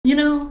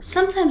know,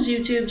 sometimes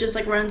YouTube just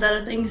like runs out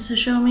of things to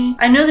show me.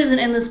 I know there's an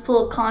endless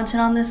pool of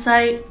content on this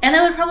site, and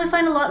I would probably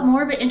find a lot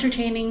more of it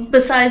entertaining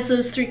besides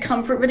those 3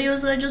 comfort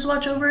videos that I just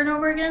watch over and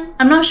over again.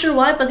 I'm not sure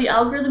why, but the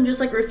algorithm just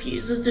like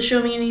refuses to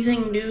show me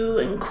anything new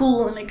and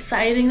cool and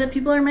exciting that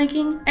people are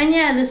making. And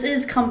yeah, this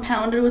is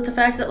compounded with the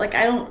fact that like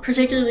I don't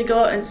particularly go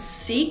out and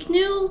seek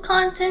new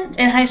content.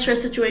 In high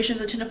stress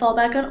situations, I tend to fall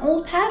back on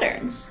old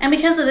patterns. And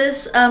because of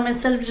this,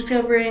 instead of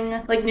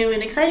discovering like new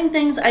and exciting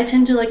things, I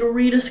tend to like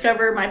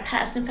rediscover my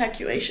past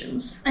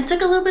infatuations. I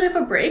took a little bit of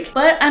a break,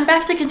 but I'm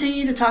back to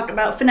continue to talk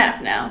about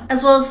FNAF now,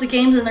 as well as the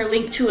games and their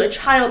link to a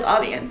child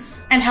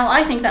audience, and how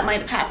I think that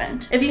might have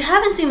happened. If you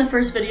haven't seen the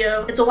first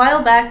video, it's a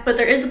while back, but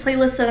there is a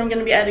playlist that I'm going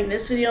to be adding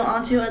this video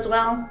onto as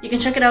well. You can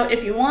check it out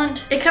if you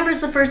want. It covers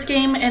the first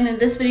game, and in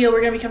this video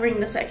we're going to be covering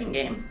the second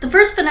game. The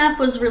first FNAF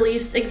was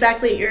released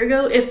exactly a year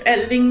ago, if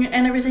editing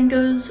and everything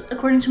goes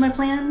according to my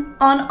plan,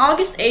 on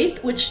August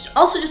 8th, which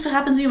also just so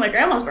happens to be my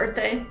grandma's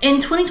birthday.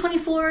 In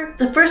 2024,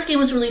 the first game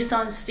was released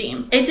on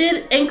Steam. It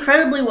did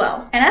incredibly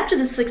well, and after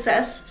this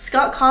success,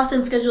 Scott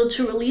Cawthon scheduled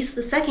to release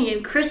the second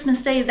game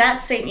Christmas Day that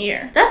same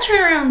year. That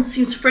turnaround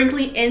seems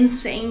frankly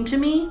insane to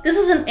me. This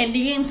is an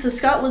indie game, so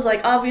Scott was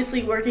like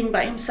obviously working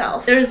by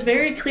himself. There is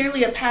very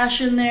clearly a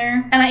passion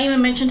there, and I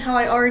even mentioned how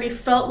I already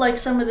felt like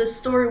some of this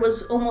story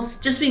was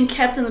almost just being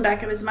kept in the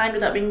back of his mind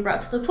without being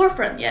brought to the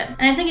forefront yet.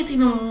 And I think it's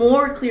even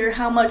more clear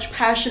how much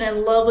passion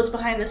and love was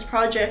behind this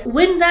project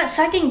when that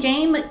second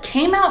game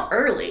came out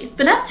early.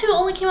 FNAF 2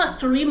 only came out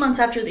 3 months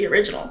after the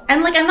original.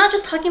 And like, I'm not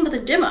just talking about the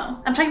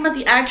demo, I'm talking about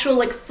the actual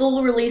like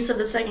full release of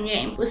the second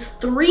game. It was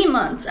 3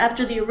 months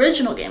after the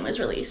original game was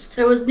released.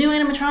 There was new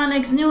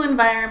animatronics, new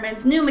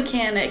environments, new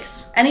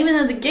mechanics, and even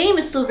though the game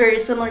is still very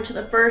similar to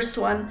the first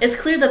one, it's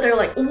clear that there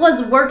like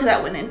was work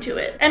that went into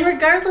it. And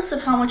regardless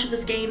of how much of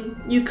this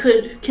game you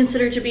could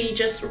consider to be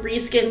just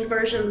reskinned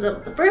versions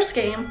of the first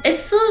game,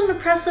 it's still an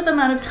impressive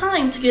amount of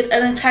time to get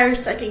an entire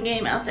second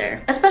game out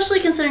there, especially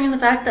considering the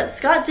fact that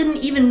Scott didn't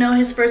even know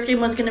his first game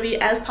was going to be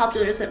as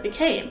popular as it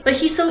became, but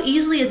he so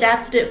easily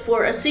adapted it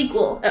for a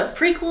sequel, a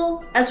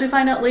prequel, as we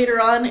find out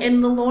later on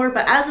in the lore,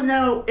 but as of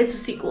now, it's a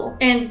sequel.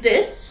 And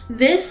this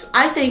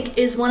I think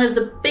is one of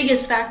the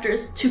biggest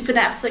factors to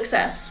FNAF's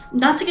success.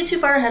 Not to get too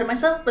far ahead of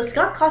myself, but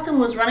Scott Cawthon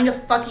was running a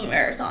fucking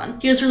marathon.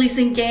 He was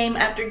releasing game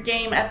after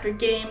game after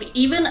game,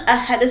 even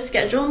ahead of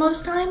schedule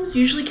most times,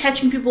 usually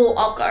catching people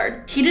off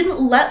guard. He didn't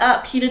let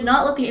up. He did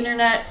not let the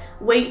internet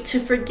wait to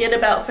forget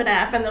about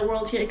FNAF and the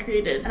world he had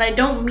created. And I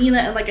don't mean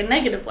that in like a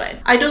negative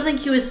way. I don't think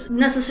he was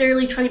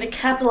necessarily trying to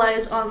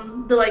capitalize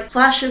on the like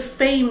flash of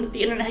fame that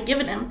the internet had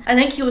given him. I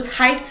think he was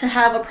hyped to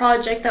have a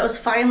project that was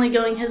finally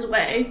going his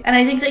way. And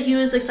I think that he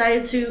was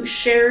excited to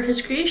share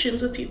his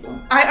creations with people.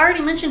 I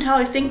already mentioned how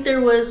I think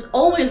there was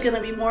always going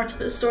to be more to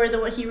this story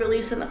than what he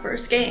released in the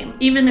first game,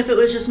 even if it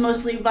was just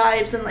mostly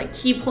vibes and like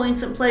key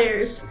points and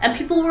players. And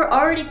people were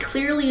already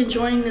clearly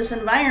enjoying this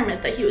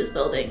environment that he was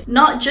building.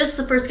 Not just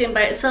the first game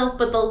by itself,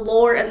 but the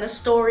lore and the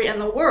story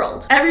and the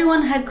world.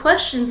 Everyone had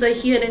questions that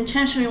he had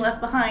intentionally left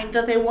behind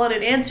that they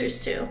wanted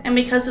answers to. And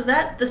because of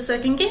that, the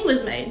second game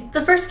was made.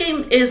 The first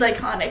game is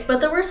iconic, but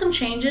there were some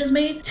changes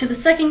made to the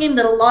second game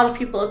that a lot of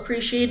people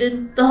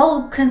appreciated. The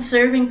whole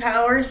conserving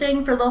power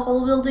thing for the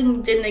whole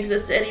building didn't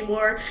exist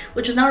anymore,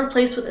 which is now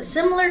replaced with a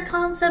similar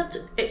concept,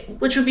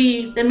 which would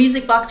be the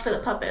music box for the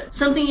puppet.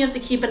 Something you have to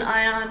keep an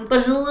eye on, but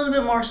it's a little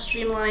bit more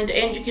streamlined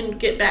and you can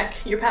get back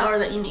your power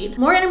that you need.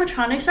 More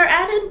animatronics are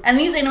added, and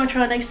these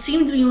animatronics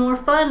seem to be more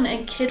fun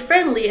and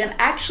kid-friendly and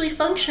actually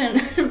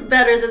function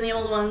better than the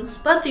old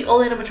ones. But the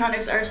old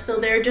animatronics are still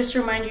there just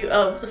to remind you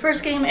of the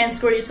first game and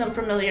score you some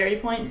familiarity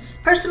points.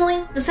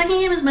 Personally, the second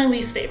game is my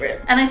least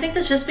favorite, and I think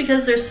that's just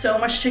because there's so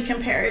much to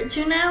compare it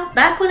to now.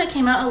 Back when it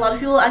came out, a lot of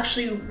people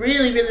actually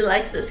really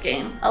liked this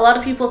game. A lot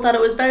of people thought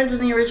it was better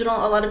than the original.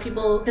 A lot of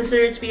people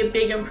considered it to be a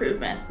big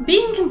improvement.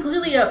 Being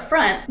completely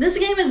upfront, this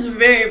game is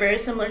very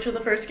similar to the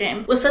first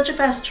game. With such a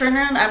fast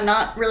turnaround, I'm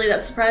not really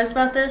that surprised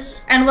about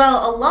this. And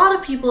while a lot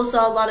of people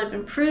saw a lot of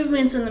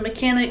improvements in the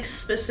mechanics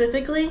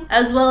specifically,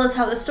 as well as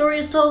how the story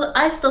is told,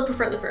 I still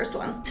prefer the first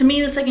one. To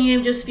me, the second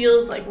game just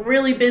feels like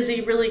really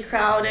busy, really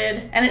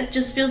crowded, and it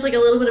just feels like a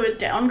little bit of a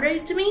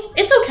downgrade to me.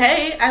 It's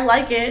okay, I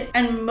like it,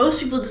 and most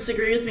people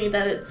disagree with me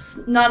that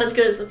it's not as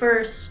good as the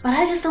first, but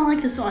I just don't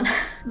like this one.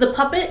 The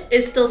puppet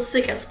is still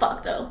sick as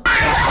fuck though.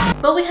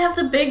 But we have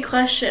the big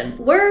question.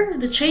 Were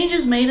the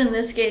changes made in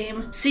this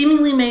game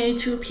seemingly made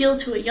to appeal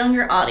to a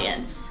younger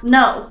audience?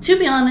 No. To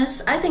be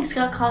honest, I think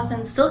Scott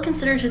Cawthon still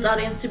considered his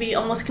audience to be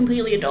almost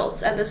completely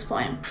adults at this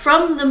point.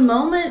 From the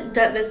moment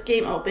that this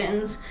game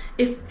opens,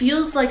 it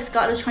feels like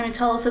Scott is trying to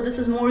tell us that this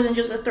is more than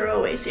just a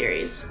throwaway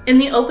series. In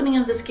the opening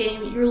of this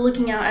game, you're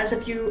looking out as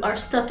if you are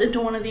stuffed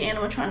into one of the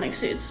animatronic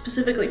suits,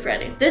 specifically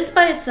Freddy. This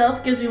by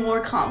itself gives me more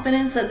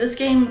confidence that this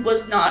game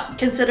was not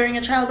considering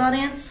a child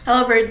audience.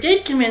 However, it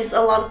did convince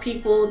a lot of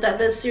people that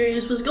this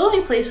series was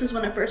going places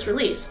when it first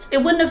released. It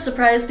wouldn't have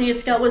surprised me if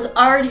Scott was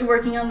already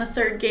working on the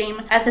third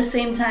game at the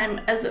same time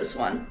as this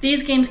one.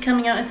 These games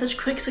coming out in such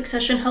quick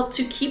succession helped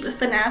to keep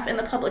FNAF in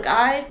the public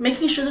eye,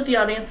 making sure that the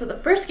audience that the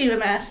first game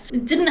amassed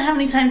didn't have have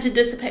any time to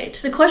dissipate.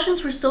 The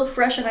questions were still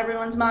fresh in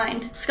everyone's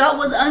mind. Scott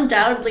was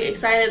undoubtedly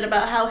excited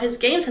about how his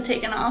games had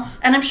taken off,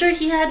 and I'm sure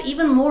he had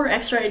even more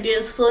extra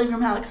ideas flowing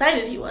from how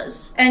excited he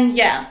was. And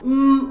yeah,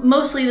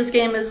 mostly this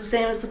game is the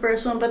same as the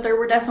first one, but there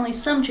were definitely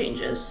some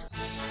changes.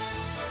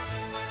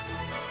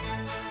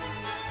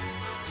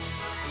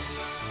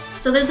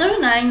 So there's no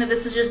denying that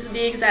this is just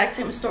the exact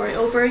same story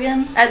over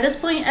again. At this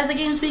point in the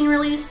game's being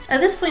released,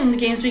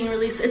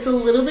 it's a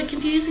little bit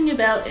confusing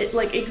about it,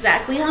 like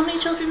exactly how many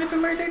children have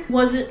been murdered.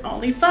 Was it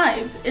only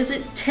 5? Is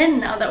it 10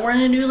 now that we're in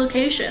a new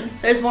location?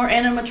 There's more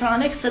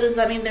animatronics, so does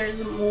that mean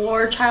there's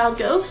more child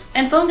ghosts?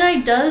 And Phone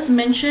Guy does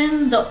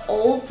mention the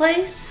old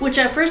place, which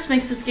at first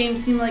makes this game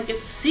seem like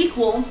it's a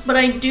sequel, but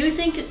I do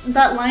think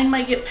that line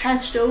might get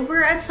patched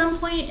over at some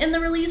point in the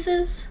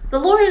releases. The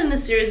lore in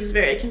this series is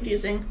very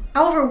confusing.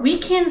 However, we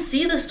can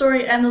see the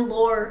story and the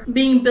lore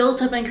being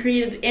built up and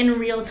created in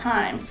real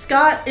time.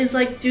 Scott is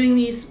like doing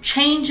these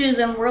changes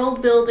and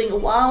world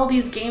building while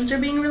these games are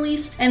being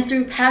released and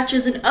through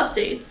patches and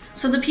updates.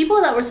 So the people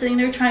that were sitting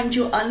there trying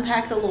to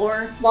unpack the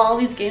lore while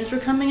these games were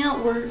coming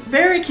out were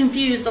very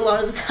confused a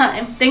lot of the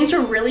time. Things were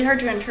really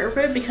hard to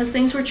interpret because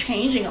things were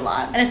changing a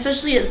lot. And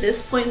especially at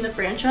this point in the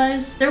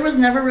franchise, there was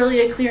never really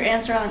a clear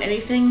answer on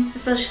anything,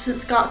 especially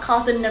since Scott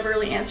Cawthon never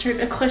really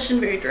answered a question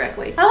very directly.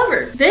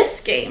 However,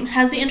 this game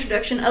has the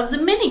introduction of the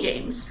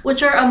mini-games,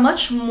 which are a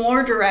much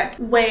more direct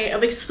way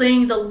of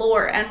explaining the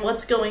lore and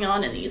what's going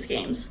on in these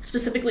games,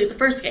 specifically the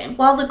first game.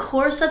 While the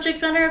core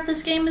subject matter of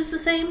this game is the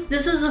same,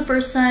 this is the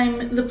first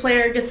time the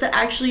player gets to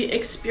actually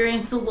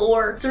experience the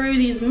lore through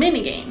these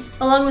mini-games,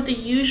 along with the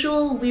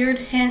usual weird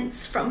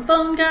hints from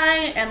Phone Guy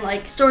and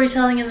like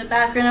storytelling in the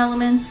background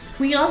elements.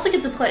 We also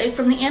get to play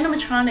from the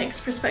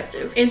animatronics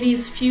perspective in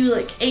these few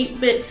like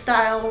 8-bit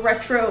style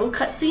retro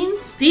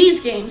cutscenes. These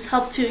games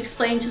help to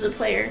explain to the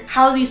player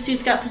how these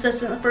suits got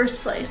possessed in the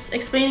first place,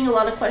 explaining a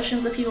lot of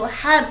questions that people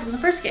had from the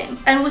first game.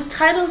 And with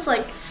titles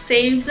like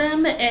Save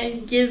Them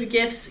and Give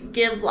Gifts,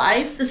 Give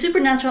Life, the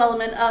supernatural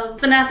element of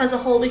FNAF as a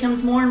whole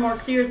becomes more and more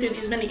clear through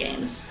these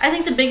minigames. I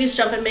think the biggest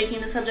jump in making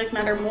the subject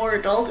matter more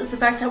adult is the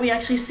fact that we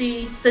actually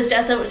see the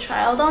death of a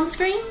child on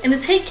screen. In the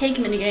Take Cake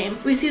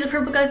minigame, we see the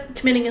purple guy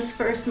committing his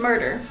first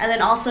murder, and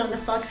then also in the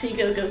Foxy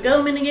Go Go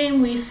Go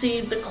minigame, we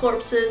see the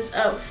corpses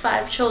of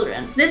 5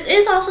 children. This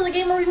is also the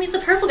game where we meet the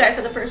purple guy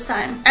for the first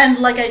time. And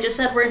like I just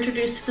said, we're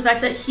introduced to the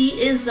fact that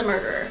he is the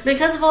murderer.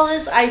 Because of all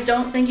this, I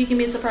don't think you can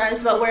be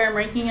surprised about where I'm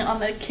ranking it on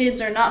the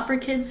kids or not for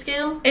kids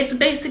scale. It's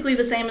basically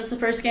the same as the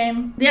first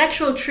game. The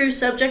actual true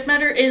subject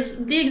matter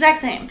is the exact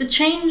same. The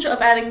change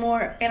of adding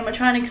more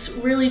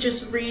animatronics really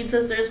just reads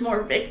as there's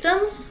more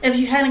victims. If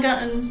you hadn't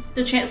gotten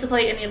the chance to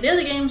play any of the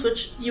other games,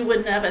 which you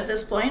wouldn't have at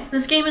this point,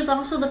 this game is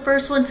also the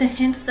first one to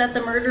hint that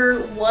the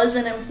murderer was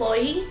an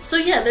employee. So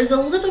yeah, there's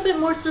a little bit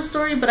more to the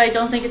story, but I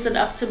don't think it's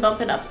enough to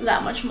bump it up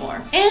that much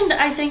more. And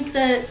I think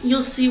that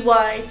you'll see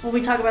why when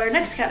we talk about our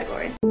next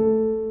category.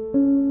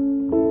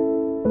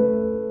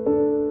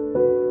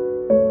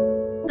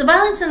 The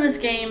violence in this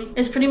game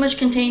is pretty much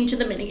contained to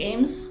the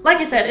minigames. Like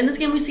I said, in this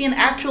game we see an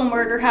actual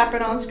murder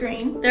happen on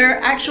screen. There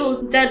are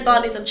actual dead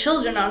bodies of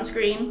children on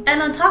screen.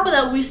 And on top of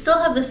that, we still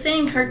have the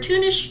same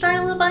cartoonish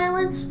style of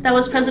violence that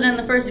was present in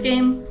the first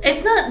game.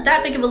 It's not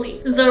that big of a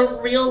leap. The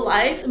real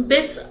life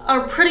bits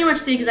are pretty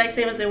much the exact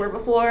same as they were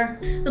before.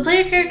 The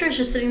player character is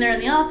just sitting there in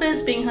the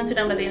office being hunted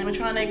down by the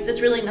animatronics.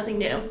 It's really nothing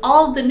new.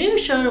 All of the new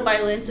shown of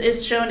violence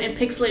is shown in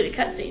pixelated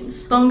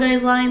cutscenes. Phone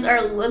Guy's lines are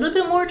a little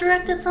bit more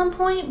direct at some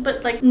point,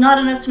 but like not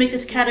enough to make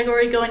this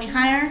category go any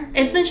higher.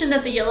 It's mentioned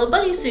that the yellow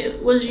bunny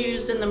suit was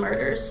used in the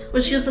murders,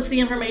 which gives us the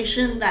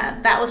information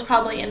that that was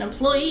probably an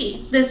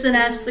employee. This then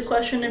asks the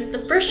question if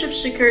the first ship's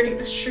security,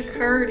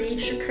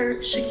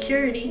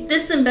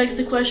 this then begs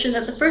the question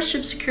that the first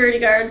ship's security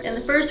guard in the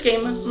first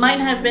game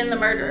might have been the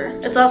murderer.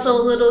 It's also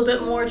a little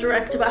bit more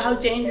direct about how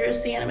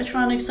dangerous the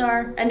animatronics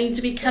are and need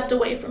to be kept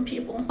away from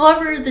people.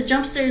 However, the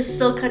jump scares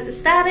still cut to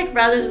static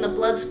rather than the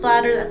blood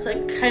splatter that's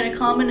like kind of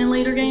common in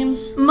later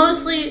games.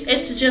 Mostly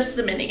it's just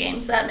the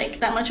minigames that make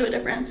that much of a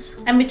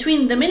difference. And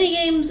between the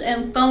minigames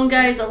and Phone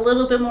Guy's a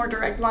little bit more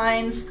direct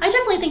lines, I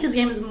definitely think this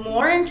game is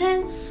more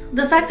intense.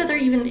 The fact that there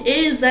even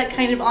is that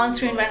kind of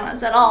on-screen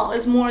violence at all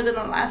is more than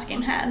the last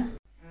game had.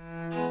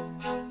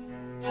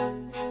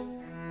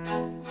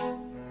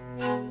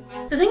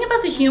 The thing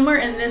about the humor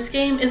in this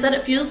game is that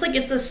it feels like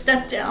it's a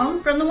step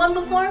down from the one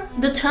before.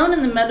 The tone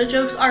and the meta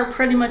jokes are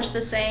pretty much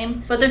the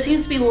same, but there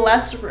seems to be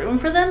less room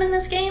for them in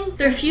this game.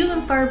 They're few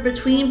and far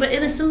between, but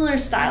in a similar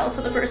style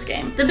to the first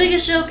game. The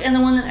biggest joke, and the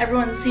one that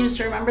everyone seems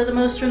to remember the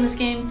most from this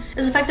game,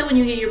 is the fact that when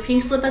you get your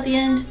pink slip at the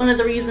end, one of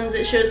the reasons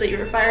it shows that you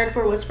were fired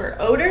for was for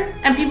odor.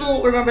 And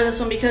people remember this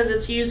one because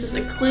it's used as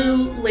a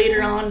clue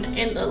later on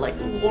in the like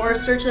lore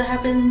search that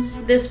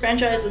happens. This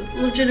franchise is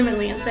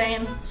legitimately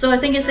insane. So I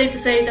think it's safe to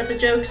say that the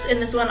jokes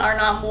in this this one are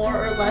not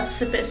more or less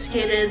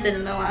sophisticated than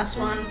in the last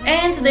one.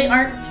 And they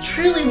aren't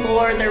truly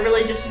lore, they're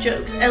really just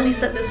jokes, at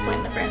least at this point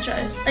in the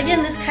franchise.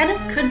 Again, this kind of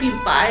could be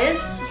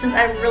biased since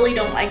I really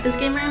don't like this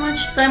game very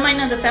much, so I might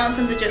not have found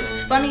some of the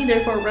jokes funny,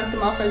 therefore wrote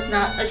them off as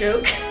not a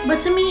joke. But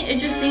to me,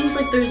 it just seems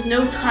like there's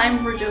no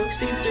time for jokes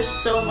because there's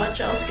so much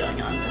else going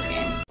on in this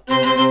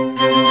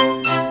game.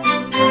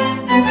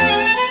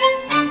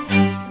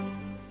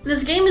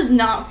 This game is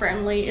not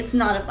friendly, it's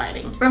not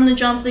inviting. From the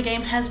jump, the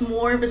game has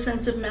more of a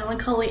sense of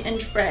melancholy and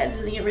dread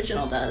than the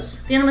original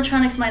does. The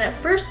animatronics might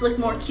at first look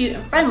more cute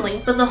and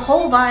friendly, but the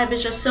whole vibe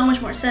is just so much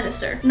more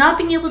sinister. Not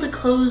being able to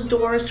close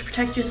doors to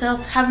protect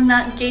yourself, having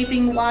that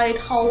gaping wide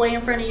hallway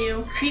in front of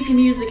you, creepy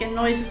music and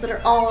noises that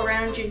are all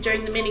around you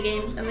during the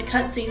minigames and the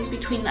cutscenes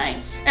between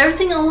nights.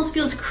 Everything almost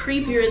feels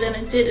creepier than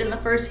it did in the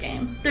first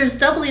game. There's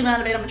double the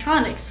amount of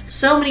animatronics,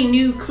 so many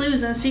new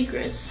clues and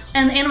secrets,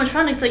 and the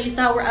animatronics that you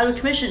thought were out of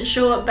commission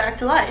show up back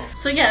to life.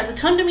 So yeah, the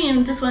tone to me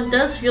in this one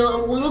does feel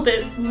a little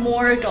bit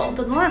more adult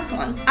than the last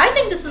one. I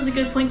think this is a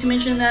good point to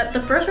mention that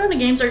the first round of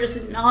games are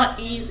just not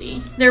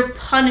easy. They're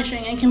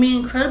punishing and can be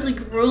incredibly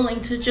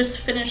grueling to just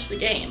finish the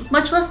game,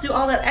 much less do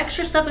all that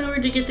extra stuff in order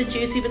to get the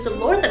juicy bits of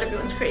lore that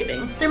everyone's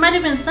craving. There might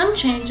have been some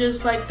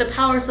changes, like the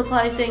power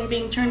supply thing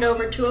being turned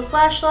over to a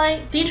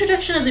flashlight, the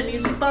introduction of the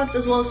music box,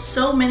 as well as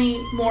so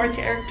many more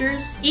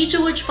characters, each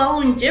of which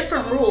following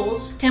different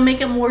rules can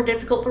make it more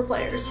difficult for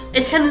players.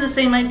 It's kind of the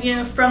same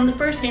idea from the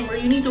first game where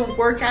you need to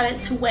work at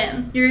it to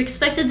win. You're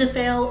expected to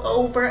fail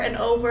over and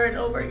over and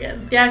over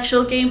again. The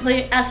actual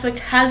gameplay aspect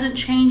hasn't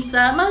changed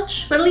that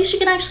much, but at least you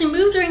can actually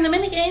move during the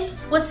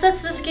minigames. What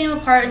sets this game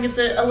apart and gives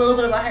it a little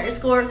bit of a higher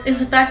score is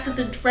the fact that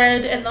the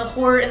dread and the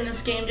horror in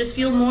this game just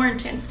feel more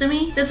intense to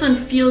me. This one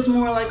feels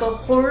more like a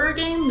horror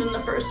game than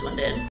the first one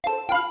did.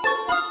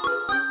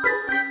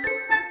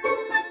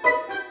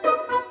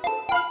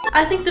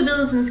 I think the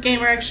villains in this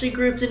game are actually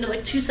grouped into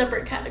like two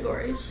separate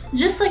categories.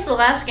 Just like the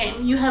last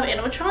game, you have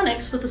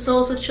animatronics with the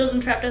souls of children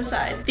trapped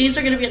inside. These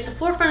are going to be at the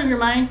forefront of your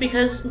mind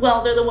because,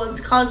 well, they're the ones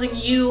causing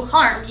you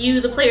harm,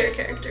 you the player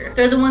character.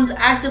 They're the ones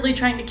actively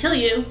trying to kill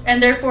you,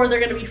 and therefore they're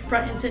going to be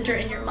front and center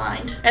in your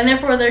mind. And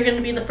therefore they're going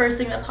to be the first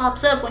thing that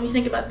pops up when you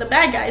think about the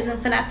bad guys in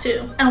FNAF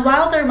 2. And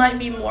while there might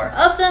be more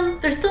of them,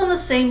 they're still on the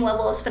same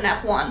level as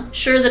FNAF 1.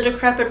 Sure, the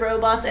decrepit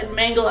robots and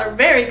Mangle are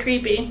very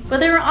creepy, but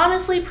they were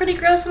honestly pretty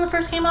gross in the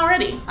first game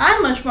already.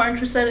 I'm much more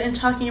interested in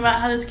talking about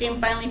how this game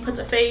finally puts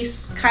a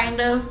face, kind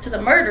of, to the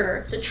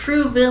murderer, the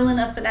true villain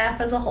of FNAF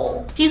as a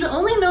whole. He's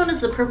only known as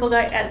the purple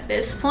guy at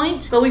this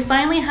point, but we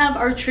finally have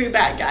our true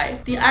bad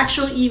guy, the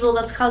actual evil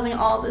that's causing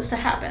all of this to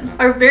happen.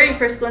 Our very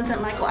first glimpse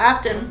at Michael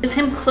Apton is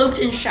him cloaked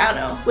in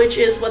shadow, which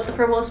is what the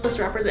purple is supposed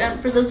to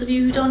represent for those of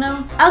you who don't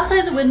know.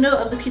 Outside the window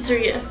of the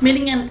pizzeria,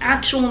 committing an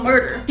actual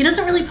murder. He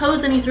doesn't really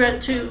pose any threat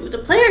to the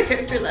player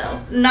character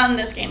though, not in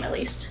this game at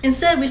least.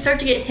 Instead, we start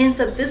to get hints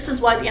that this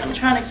is why the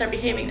animatronics are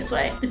behaving this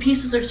way. The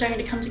pieces are starting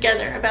to come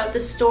together about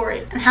this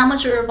story and how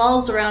much it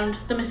revolves around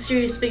the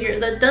mysterious figure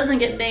that doesn't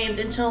get named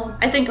until,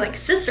 I think, like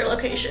sister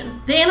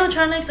location. The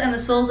animatronics and the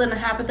souls that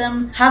inhabit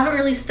them haven't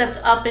really stepped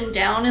up and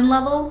down in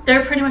level.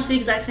 They're pretty much the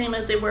exact same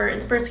as they were in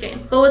the first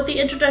game. But with the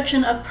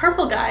introduction of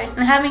Purple Guy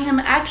and having him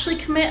actually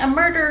commit a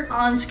murder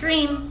on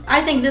screen,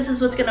 I think this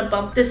is what's gonna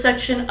bump this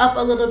section up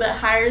a little bit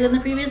higher than the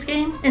previous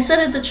game.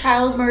 Instead of the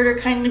child murder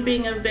kind of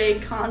being a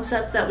vague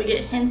concept that we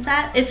get hints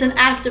at, it's an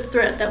active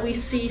threat that we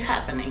see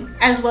happening,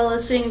 as well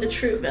as seeing the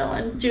true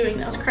villain doing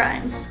those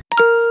crimes.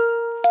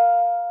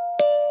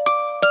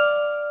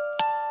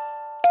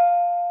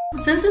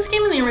 Since this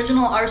game and the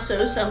original are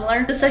so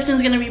similar, this section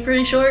is going to be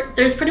pretty short.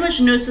 There's pretty much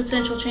no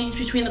substantial change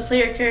between the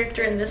player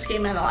character in this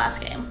game and the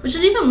last game, which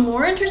is even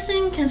more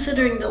interesting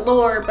considering the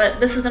lore, but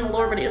this isn't a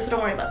lore video, so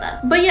don't worry about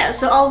that. But yeah,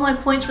 so all of my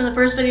points from the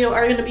first video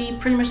are going to be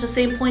pretty much the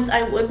same points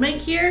I would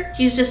make here.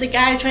 He's just a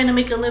guy trying to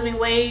make a living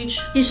wage.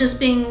 He's just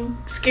being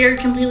scared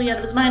completely out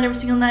of his mind every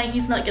single night.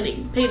 He's not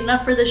getting paid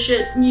enough for this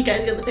shit. You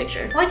guys get the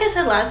picture. Like I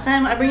said last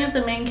time, I bring up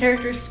the main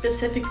character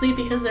specifically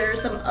because there are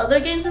some other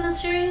games in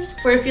this series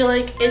where I feel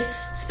like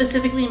it's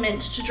specifically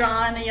meant to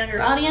draw in a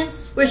younger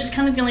audience, which is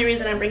kind of the only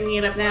reason I'm bringing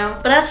it up now.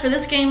 But as for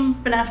this game,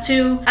 FNAF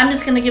 2, I'm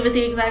just gonna give it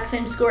the exact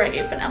same score I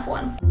gave FNAF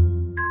 1.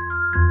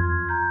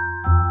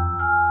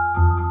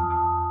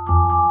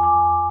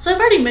 So I've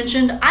already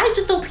mentioned, I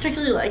just don't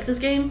particularly like this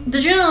game.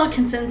 The general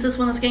consensus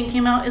when this game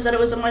came out is that it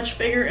was a much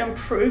bigger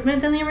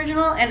improvement than the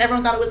original, and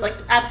everyone thought it was like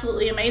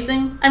absolutely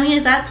amazing. I mean,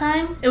 at that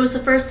time, it was the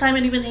first time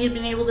anybody had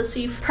been able to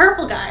see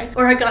Purple Guy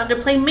or had gotten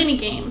to play mini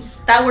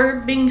games that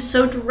were being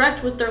so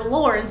direct with their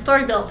lore and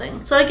story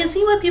building. So I can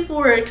see why people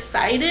were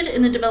excited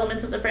in the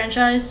development of the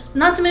franchise.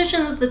 Not to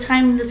mention that the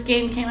time this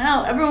game came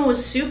out, everyone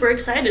was super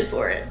excited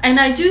for it. And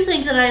I do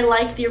think that I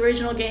like the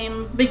original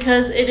game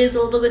because it is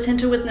a little bit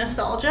tinted with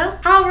nostalgia.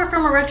 However,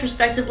 from a retrospective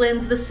perspective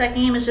lens, the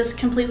second game is just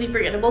completely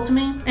forgettable to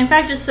me. In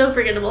fact, it's so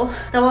forgettable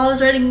that while I was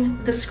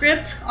writing the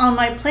script on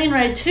my plane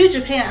ride to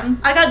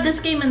Japan, I got this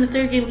game and the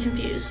third game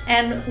confused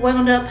and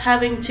wound up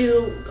having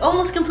to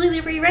almost completely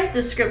rewrite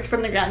this script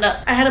from the ground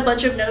up. I had a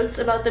bunch of notes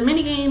about the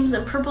mini games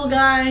and Purple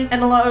Guy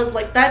and a lot of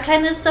like that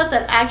kind of stuff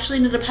that actually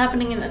ended up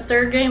happening in the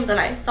third game that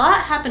I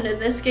thought happened in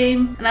this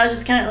game, and I was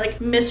just kind of like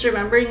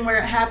misremembering where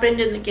it happened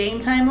in the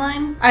game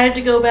timeline. I had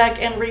to go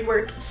back and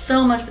rework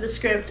so much for the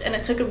script, and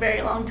it took a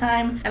very long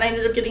time, and I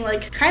ended up getting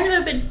like kind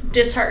of a bit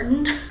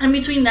disheartened. And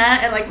between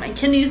that and like my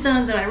kidney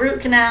stones and my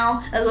root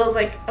canal, as well as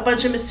like a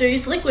bunch of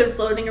mysterious liquid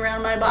floating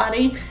around my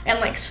body and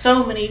like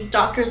so many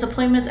doctor's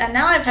appointments, and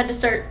now I've had to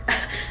start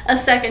a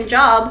second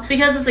job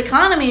because this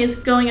economy is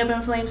going up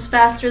in flames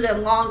faster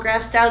than long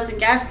grass doused in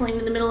gasoline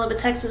in the middle of a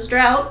Texas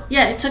drought.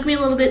 Yeah, it took me a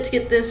little bit to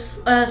get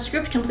this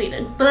script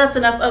completed, but that's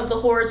enough of the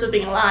horrors of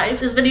being alive.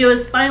 This video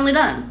is finally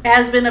done. It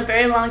has been a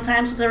very long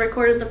time since I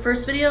recorded the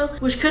first video,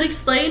 which could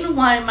explain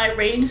why my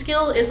rating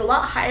scale is a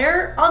lot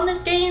higher on this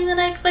game than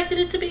I expected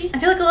it to be. I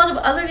feel like a lot of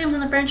other games in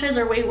the franchise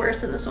are way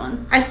worse than this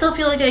one. I still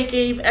feel like I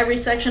gave every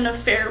section a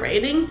fair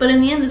rating, but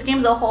in the end this game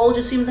as a whole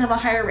just seems to have a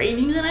higher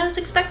rating than I was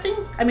expecting.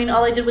 I mean,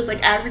 all I did was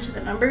like average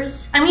the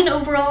numbers. I mean,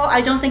 overall,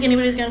 I don't think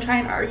anybody's gonna try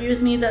and argue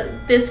with me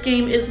that this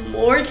game is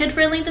more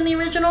kid-friendly than the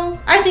original.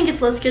 I think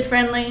it's less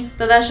kid-friendly,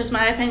 but that's just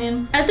my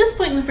opinion. At this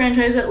point in the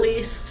franchise, at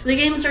least, the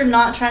games are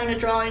not trying to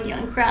draw in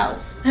young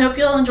crowds. I hope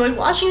you all enjoyed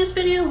watching this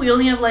video. We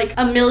only have like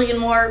a million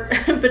more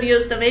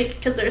videos to make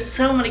because there's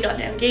so many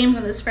goddamn games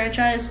in this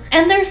franchise,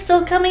 and they're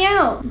still coming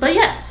out. But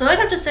yeah, so I'd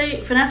have to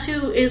say FNAF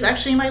 2 is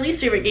actually my least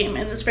favorite game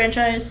in this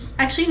franchise.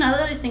 Actually, now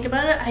that I think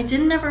about it, I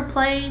didn't ever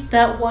play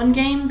that one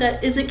game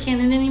that isn't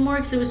canon anymore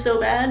because it was so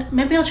bad.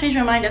 Maybe I'll change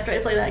my mind after I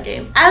play that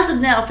game. As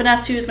of now,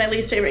 FNAF 2 is my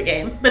least favorite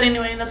game. But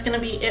anyway, that's gonna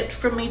be it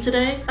from me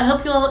today. I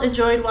hope you all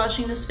enjoyed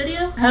watching this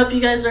video. I hope you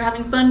guys are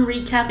having fun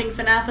recapping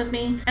FNAF with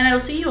me, and I will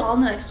see you all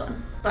in the next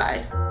one.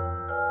 Bye.